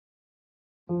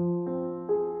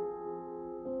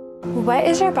What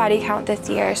is your body count this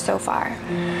year so far?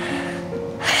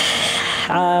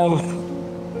 I'm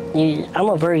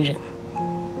a virgin.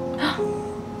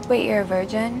 Wait, you're a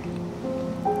virgin?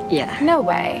 Yeah. No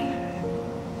way.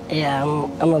 Yeah,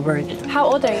 I'm a virgin. How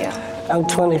old are you? I'm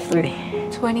 23.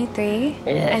 23?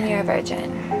 Yeah. And you're a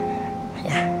virgin?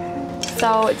 Yeah.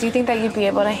 So, do you think that you'd be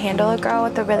able to handle a girl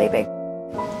with a really big...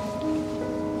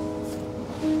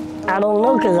 I don't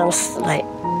know, because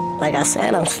I'm, like I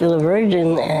said, I'm still a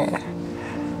virgin, and,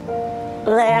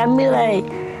 I'd be,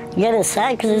 getting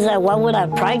sad, because it's like, why would I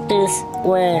practice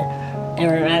when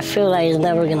I feel like it's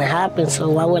never going to happen, so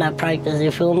why would I practice,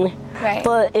 you feel me? Right.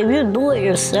 But if you do it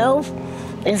yourself,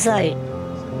 it's like,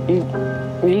 you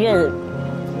get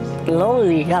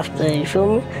lonely after, you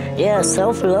feel me? Yeah,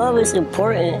 self-love is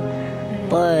important,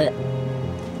 but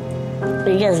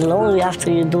it gets lonely after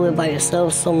you do it by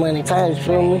yourself so many times, you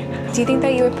feel me? Do you think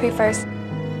that you would prefer...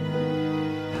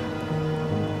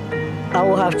 I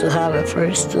will have to have it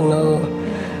first to know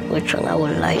which one I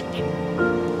would like.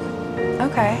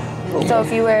 Okay. Yeah. So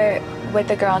if you were with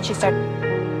a girl and she started,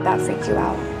 that freak you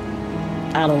out?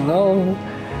 I don't know,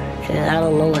 because I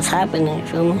don't know what's happening, you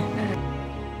feel me?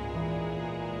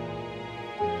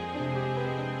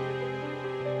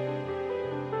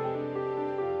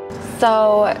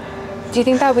 So, do you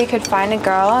think that we could find a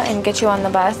girl and get you on the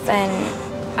bus and,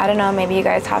 I don't know, maybe you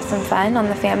guys have some fun on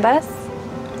the fan bus?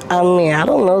 I mean, I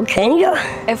don't know, can you?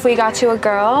 If we got you a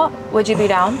girl, would you be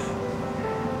down?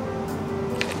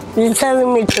 You're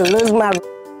telling me to lose my...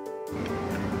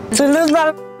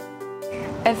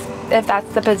 If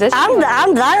that's the position? I'm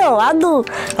down, I do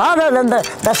all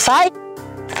the fight,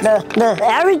 the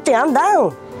everything, I'm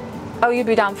down. Oh, you'd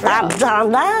be down for real? I'm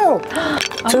down.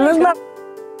 To lose my...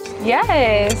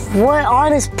 Yes. What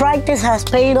honest practice has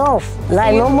paid off.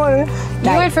 Like, no more...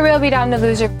 You would for real be down to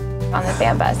lose your on the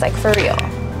fan bus, like for real?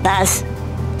 That's...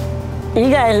 You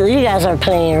guys are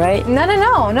playing, right?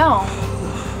 No.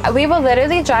 We will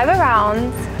literally drive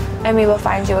around and we will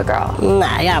find you a girl.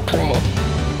 Nah, y'all playing.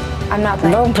 I'm not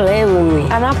playing. Don't play with me.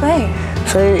 I'm not playing.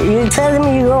 So you're telling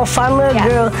me you're gonna find me a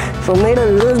girl for me to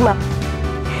lose my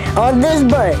on this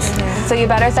bus? So you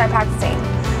better start practicing.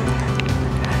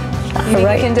 You think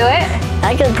you can do it?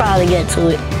 I can probably get to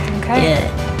it. Okay.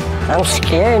 Yeah. I'm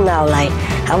scared now. Like,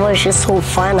 I was just so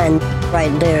fine and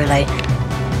right there. Like,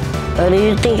 or do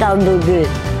you think I'll do good?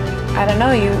 I don't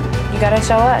know. You gotta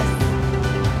show us.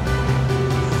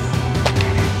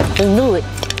 Let's do it.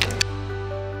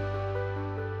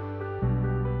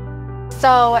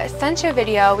 So since your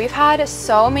video, we've had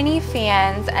so many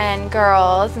fans and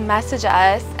girls message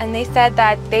us, and they said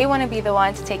that they want to be the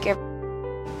one to take your...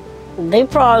 They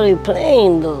probably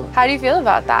playing though. How do you feel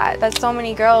about that? That so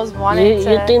many girls wanted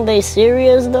to... You think they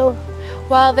serious though?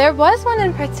 Well, there was one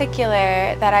in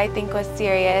particular that I think was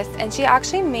serious, and she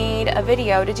actually made a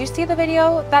video. Did you see the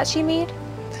video that she made?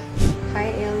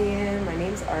 Hi Alien, my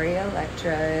name's Aria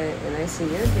Electra, and I see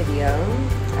your video.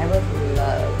 I would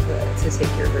love to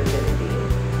take your virginity.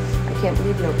 I can't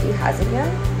believe nobody has it yet.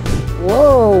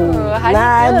 Whoa! Ooh, how do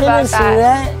you feel about see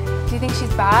that. Do you think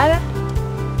she's bad?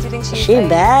 Do you think she's She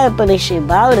bad, but is she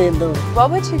about it though? What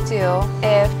would you do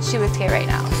if she was here right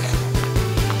now? Oh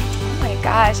my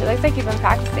gosh, it looks like you've been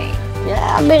practicing.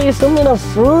 Yeah, I mean, you feel me? The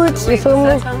fruits, you feel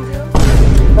me?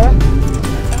 Huh?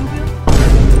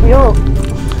 Yo.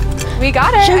 We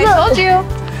got her, I told you.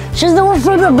 She's the one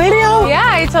from the video? Yeah,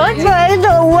 I told you. Ain't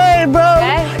no way, bro.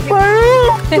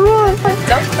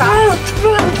 Don't cry.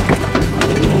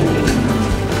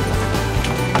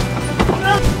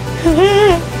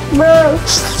 Bro.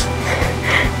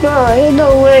 No, ain't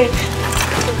no way.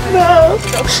 Bro.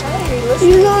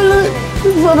 You know, look,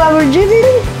 for my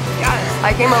virginity? Yes,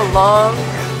 I came a long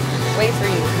way for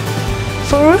you.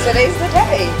 For real? Today's the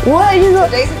day. What? You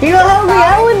gonna help me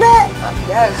out with that?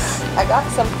 Yes, I got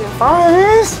something for All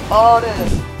this? all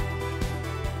this.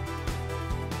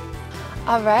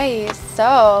 All right,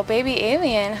 so baby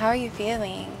alien, how are you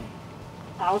feeling?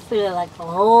 I'm feeling like a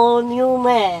whole new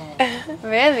man.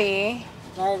 Really?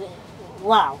 Like,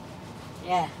 wow.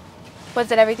 Yeah.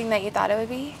 Was it everything that you thought it would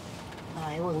be? No,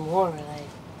 it was more like,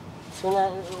 soon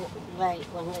as, like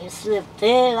when it slipped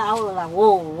in, I was like,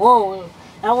 whoa.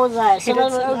 I was like, as soon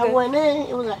as I went in,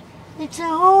 it was like, it's a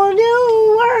whole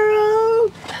new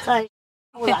world. It's like,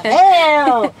 I was like,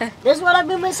 damn, this is what I've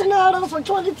been missing out on for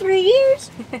 23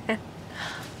 years.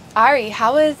 Ari,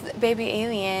 how was baby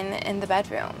alien in the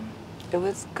bedroom? It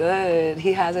was good.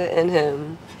 He has it in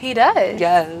him. He does?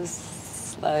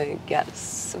 Yes. Like,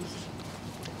 yes.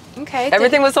 Okay.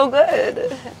 Everything was so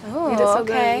good. Oh, He did so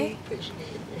okay. good.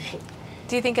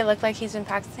 Do you think it looked like he's been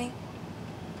practicing?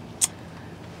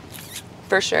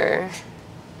 For sure.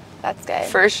 That's good.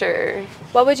 For sure.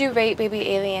 What would you rate baby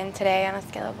alien today on a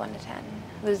scale of 1 to 10?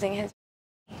 Losing his...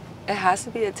 It has to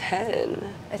be a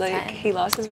 10. A like 10. he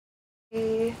lost his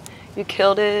you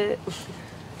killed it.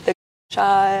 The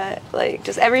shot, like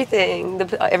just everything,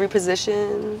 every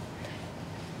position.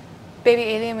 Baby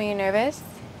alien, were you nervous?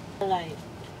 Like,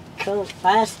 come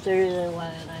faster than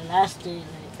what I last did.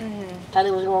 Like, thought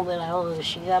it was gonna be like, oh,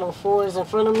 she got on fours in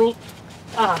front of me.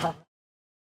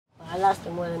 I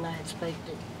lasted more than I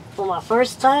expected. For my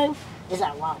first time, it's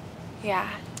like, wow. Yeah.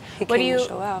 He What do came to you...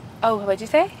 show out. Oh, what'd you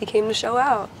say? He came to show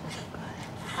out.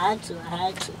 I had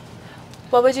to.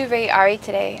 What would you rate Ari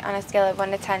today on a scale of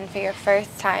 1 to 10 for your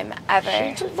first time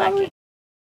ever? She took my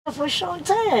for sure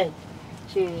 10.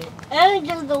 And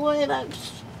just the way that,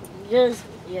 just,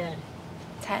 yeah.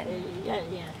 10. Yeah.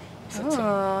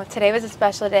 Oh, today was a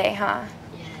special day, huh?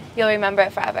 Yeah. You'll remember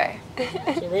it forever.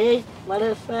 Today,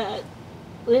 matter of fact,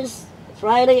 it's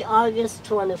Friday, August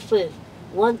 25th,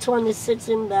 1:26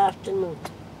 in the afternoon.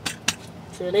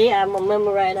 Today, I'm gonna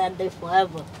memorize that day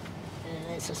forever.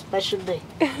 And it's a special day.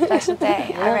 Special day.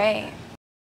 Yeah. All right.